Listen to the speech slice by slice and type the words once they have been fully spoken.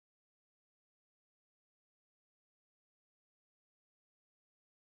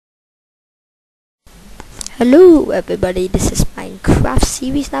Hello everybody, this is Minecraft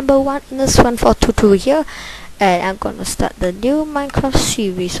series number 1 in this S1E1-FIRST here, and I'm gonna start the new Minecraft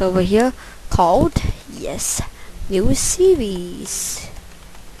series over here called new series.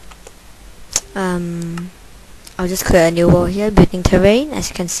 I'll just create a new world here, building terrain, as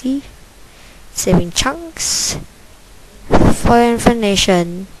you can see, saving chunks. For your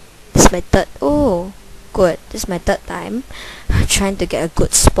information, this is my third this is my third time trying to get a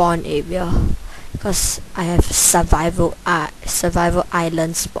good spawn area, because I have survival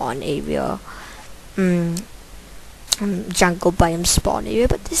island spawn area, jungle biome spawn area,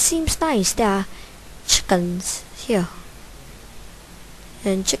 but this seems nice. There are chickens here,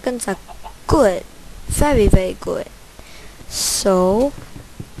 and chickens are good, very very good. So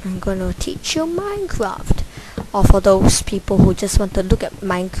I'm gonna teach you Minecraft, or for those people who just want to look at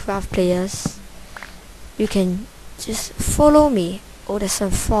Minecraft players, you can just follow me. Oh, there's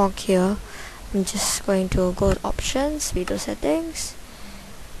some fog here. I'm just going to go to options, video settings,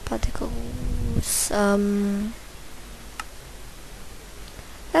 particles.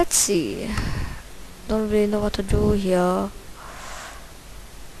 Let's see. Don't really know what to do here.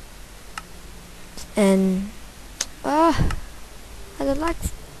 And I don't like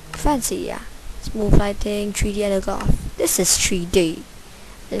fancy. Yeah, smooth lighting, 3D anaglyph. This is 3D.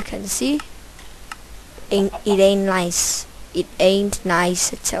 You can see. It ain't nice. It ain't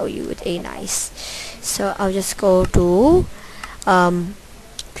nice, I tell you, it ain't nice. So I'll just go to turn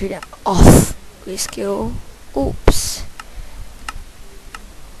it off. Rescale. Oops.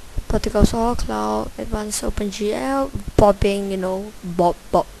 Particles all cloud, advanced OpenGL, bobbing, bob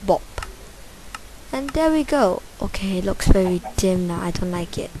bob bob. And there we go. Okay, it looks very dim now, I don't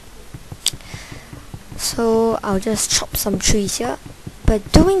like it. So I'll just chop some trees here.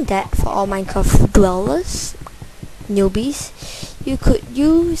 But doing that, for all Minecraft dwellers, newbies, you could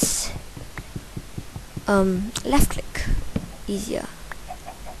use left click, easier.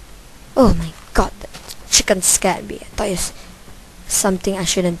 Oh my god, that chicken scared me. I thought it was something I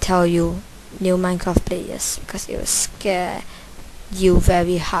shouldn't tell you, new Minecraft players, because it will scare you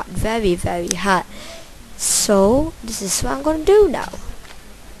very hard, very very hard. So this is what I'm gonna do now.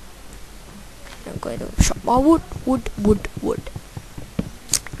 I'm going to chop more wood.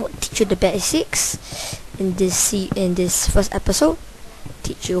 I'll teach you the basics in this first episode.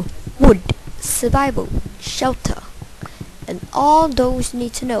 Teach you wood, survival, shelter, and all those you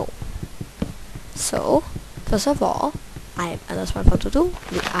need to know. So first of all, I am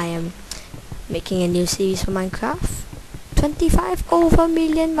S1E1-FIRST. I am making a new series for Minecraft. 25 over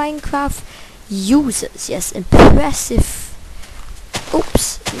million Minecraft users. Yes, impressive.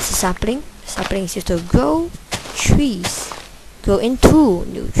 Oops, this is sapling. Sapling is used to grow trees. Grow into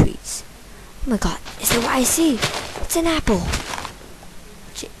new trees. Oh my god, is that what I see? It's an apple.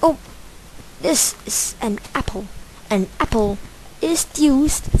 Oh, this is an apple. An apple is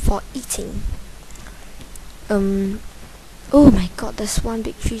used for eating. Oh my god, there's one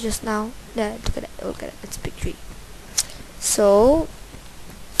big tree just now. There, look at it, it's a big tree. So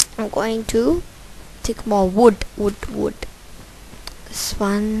I'm going to take more wood. This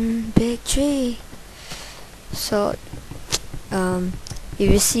one big tree. So if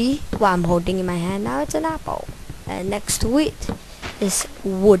you see what I'm holding in my hand now, it's an apple, and next to it is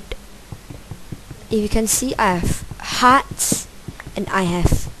wood. If you can see, I have hearts, and I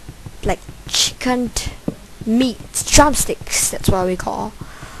have like chicken meat, drumsticks, that's what we call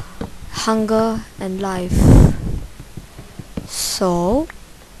hunger and life. So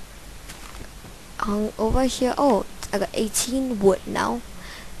over here, oh, I got 18 wood now.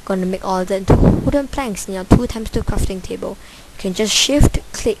 Gonna make all of that into wooden planks in your 2x2 crafting table. You can just shift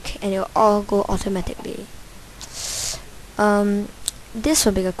click and it'll all go automatically. This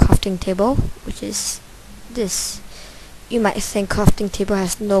will be a crafting table, which is this. You might think crafting table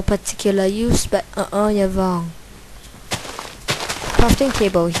has no particular use, but you're wrong. Crafting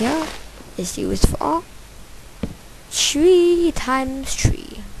table here is used for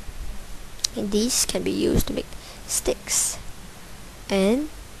 3x3, and these can be used to make sticks, and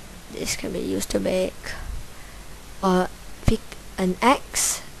this can be used to make an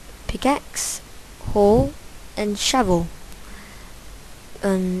axe, pickaxe, hoe, and shovel.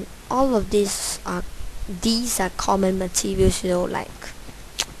 And all of these are common materials, like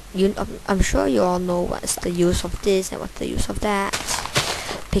I'm sure you all know what's the use of this and what's the use of that.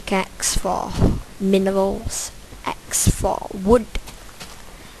 Pickaxe for minerals, axe for wood,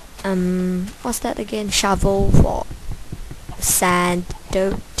 what's that again, shovel for sand,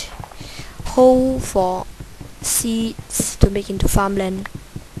 dirt, hoe for seeds to make into farmland,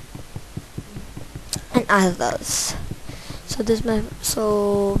 and others.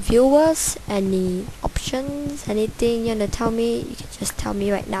 So viewers, any questions, anything you wanna tell me, you can just tell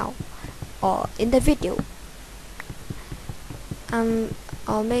me right now or in the video.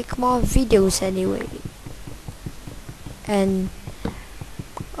 I'll make more videos anyway. And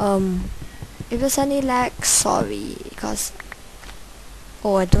if there's any lag, sorry, because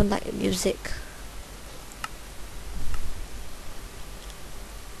I don't like music.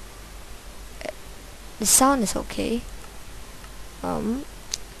 The sound is okay.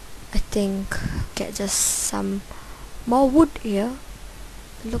 I think get just some more wood here.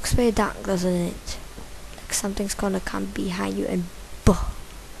 It looks very dark, doesn't it? Like something's gonna come behind you and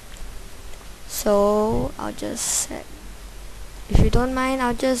so I'll just set, if you don't mind,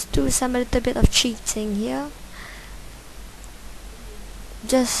 I'll just do some little bit of cheating here.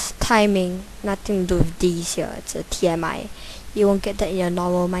 Just timing, nothing to do with these here. It's a TMI. You won't get that in your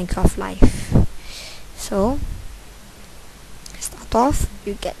normal Minecraft life. So start off,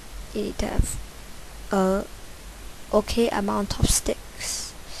 you need to have a okay amount of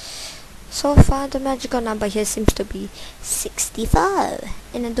sticks. So far the magical number here seems to be 64,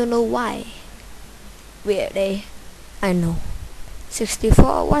 and I don't know why. Weird, eh? I know.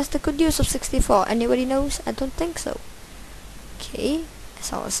 64, what's the good use of 64? Anybody knows? I don't think so. Okay,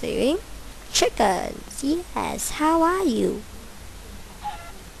 as I was saying, chickens, yes, how are you?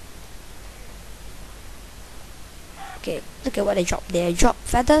 Okay, look at what I dropped there. I dropped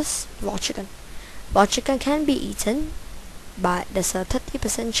feathers, raw chicken. Raw chicken can be eaten, but there's a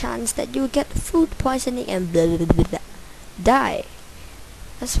 30% chance that you get food poisoning and blah, blah, blah, blah, die.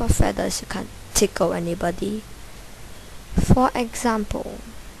 As for feathers, you can't tickle anybody. For example,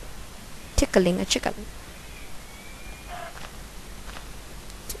 tickling a chicken.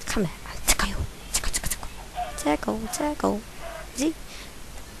 Come here, I'll tickle you. Tickle. See?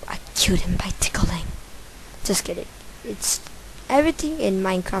 I killed him by tickling. Just kidding. It's everything in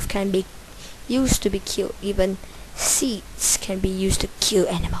Minecraft can be used to be killed. Even seeds can be used to kill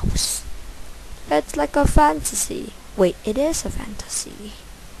animals. It's like a fantasy. Wait, it is a fantasy.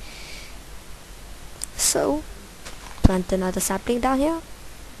 So, plant another sapling down here,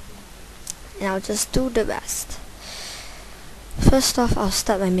 and I'll just do the rest. First off, I'll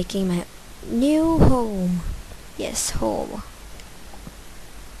start by making my new home. Yes, home.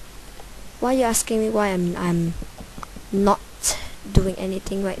 Why are you asking me why I'm not doing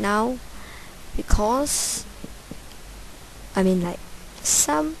anything right now? Because I mean, like,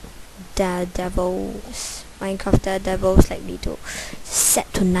 some daredevils, Minecraft daredevils, like me to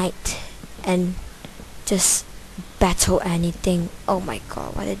set tonight and just battle anything. Oh my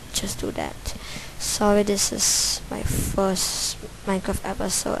god, why did I just do that? Sorry, this is my first Minecraft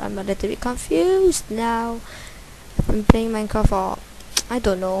episode. I'm a little bit confused now. I've been playing Minecraft for, I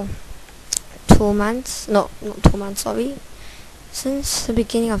don't know, 2 months? No, not 2 months, sorry. Since the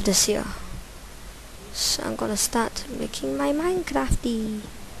beginning of this year. So I'm gonna start making my Minecrafty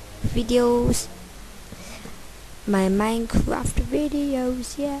videos. My Minecraft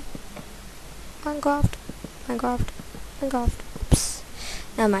videos, yeah. Minecraft. Oops.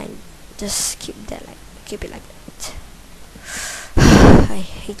 Never mind. Just keep it like that. I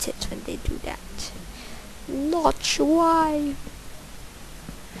hate it when they do that. Not sure why.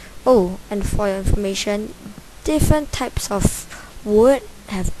 Oh, and for your information, different types of wood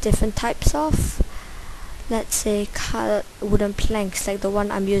have different types of, let's say, colored wooden planks, like the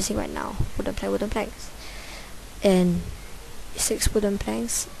one I'm using right now. Wooden planks. And 6 wooden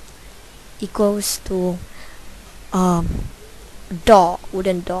planks equals to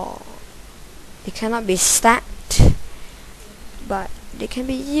wooden door. They cannot be stacked, but they can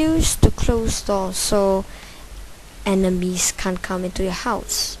be used to close doors so enemies can't come into your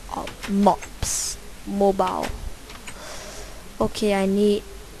house, or mobs. Mobile. Okay, I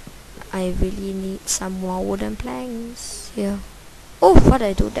really need some more wooden planks here. Oh, what did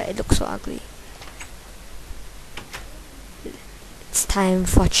I do that? It looks so ugly. It's time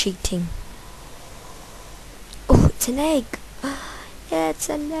for cheating. Oh, it's an egg. Yeah, it's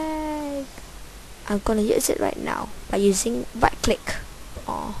an egg. I'm gonna use it right now by using right click.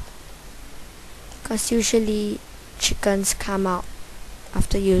 Because usually chickens come out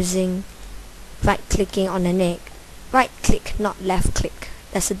after using right clicking on an egg. Right click, not left click.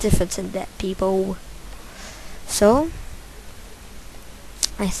 There's a difference in that, people. So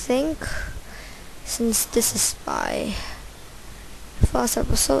I think since this is my first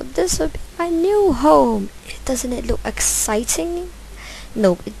episode, this will be my new home. Doesn't it look exciting?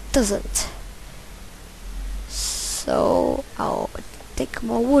 No, it doesn't. So I'll take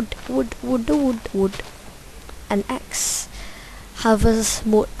more wood. An axe harvest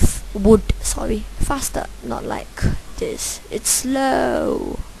wood faster, not like this. It's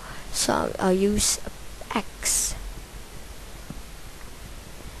slow. So I'll use X.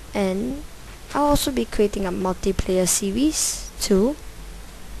 And I'll also be creating a multiplayer series too.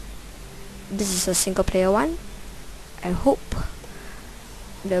 This is a single player one. I hope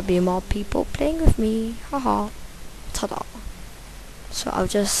there'll be more people playing with me. Haha. Ta-da. So I'll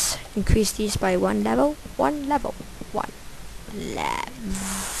just increase these by one level.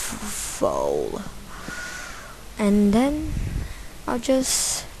 And then I'll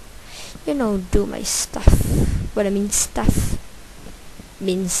just, do my stuff. What I mean stuff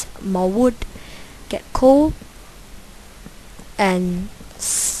means more wood, get coal, and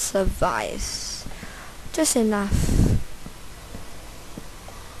survive. Just enough.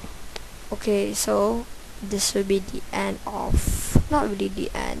 Okay, so this will be the end of, not really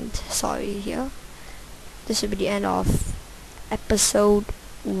the end, sorry here. This will be the end of episode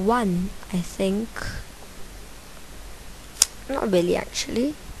 1, I think. Not really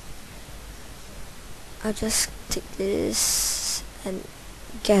actually. I'll just take this and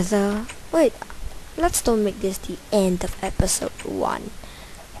gather. Wait, let's don't make this the end of episode 1.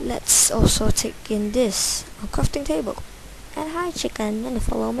 Let's also take in this, a crafting table. And hi chicken, wanna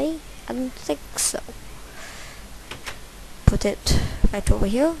follow me? I don't think so. Put it right over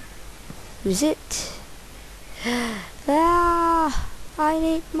here. Use it. I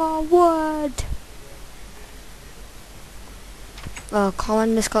need more wood. A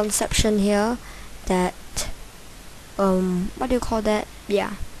common misconception here that what do you call that?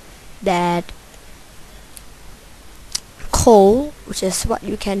 Yeah, that coal, which is what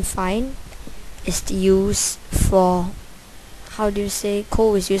you can find, is used for, how do you say,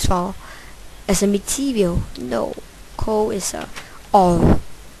 coal is used for as a material. No, coal is or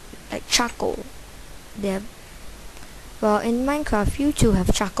like charcoal. Well, in Minecraft you too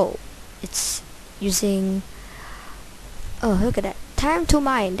have charcoal. It's using, oh look at that, time to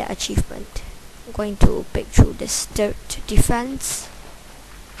mine, the achievement. I'm going to pick through this dirt defense.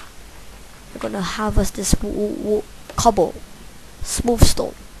 We're gonna harvest this cobble, smooth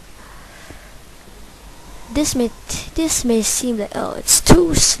stone. This may seem like, oh, it's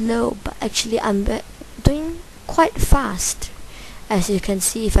too slow, but actually I'm doing quite fast. As you can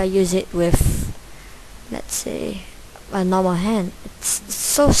see, if I use it with, let's say, a normal hand, it's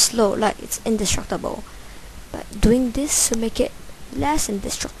so slow, like it's indestructible. But doing this to make it less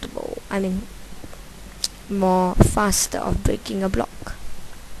indestructible, I mean more faster of breaking a block.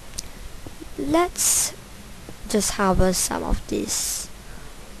 Let's just harvest some of this,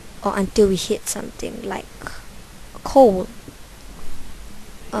 or until we hit something like coal.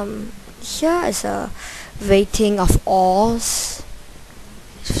 Here is a rating of ores,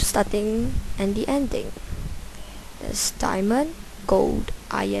 starting and the ending. There's diamond, gold,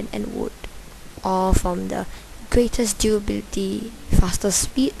 iron and wood, all from the greatest durability, fastest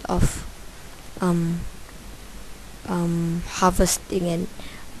speed of harvesting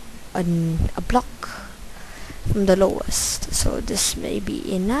a block from the lowest. So this may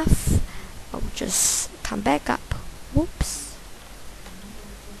be enough. I'll just come back up. Whoops.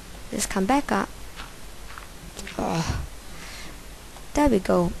 Just come back up. Oh, there we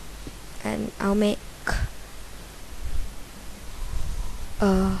go. And I'll make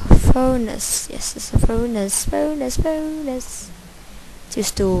a furnace. Yes, it's a furnace.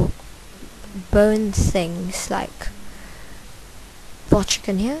 Just to burn things like raw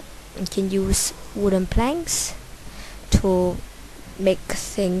chicken here. You can use wooden planks to make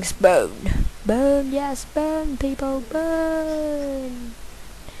things burn. Burn, yes, burn, people, burn.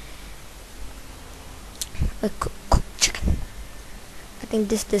 A cooked chicken. I think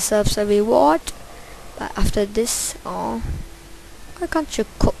this deserves a reward. But after this, oh, why can't you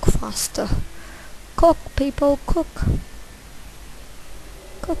cook faster? Cook, people, cook.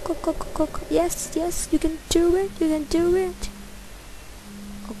 Cook. Yes, you can do it.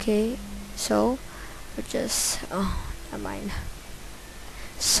 Okay, so we'll just, oh, never mind.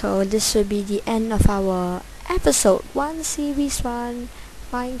 So this will be the end of our episode 1, series 1,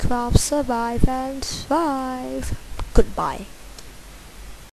 Minecraft Survive and Thrive. Goodbye.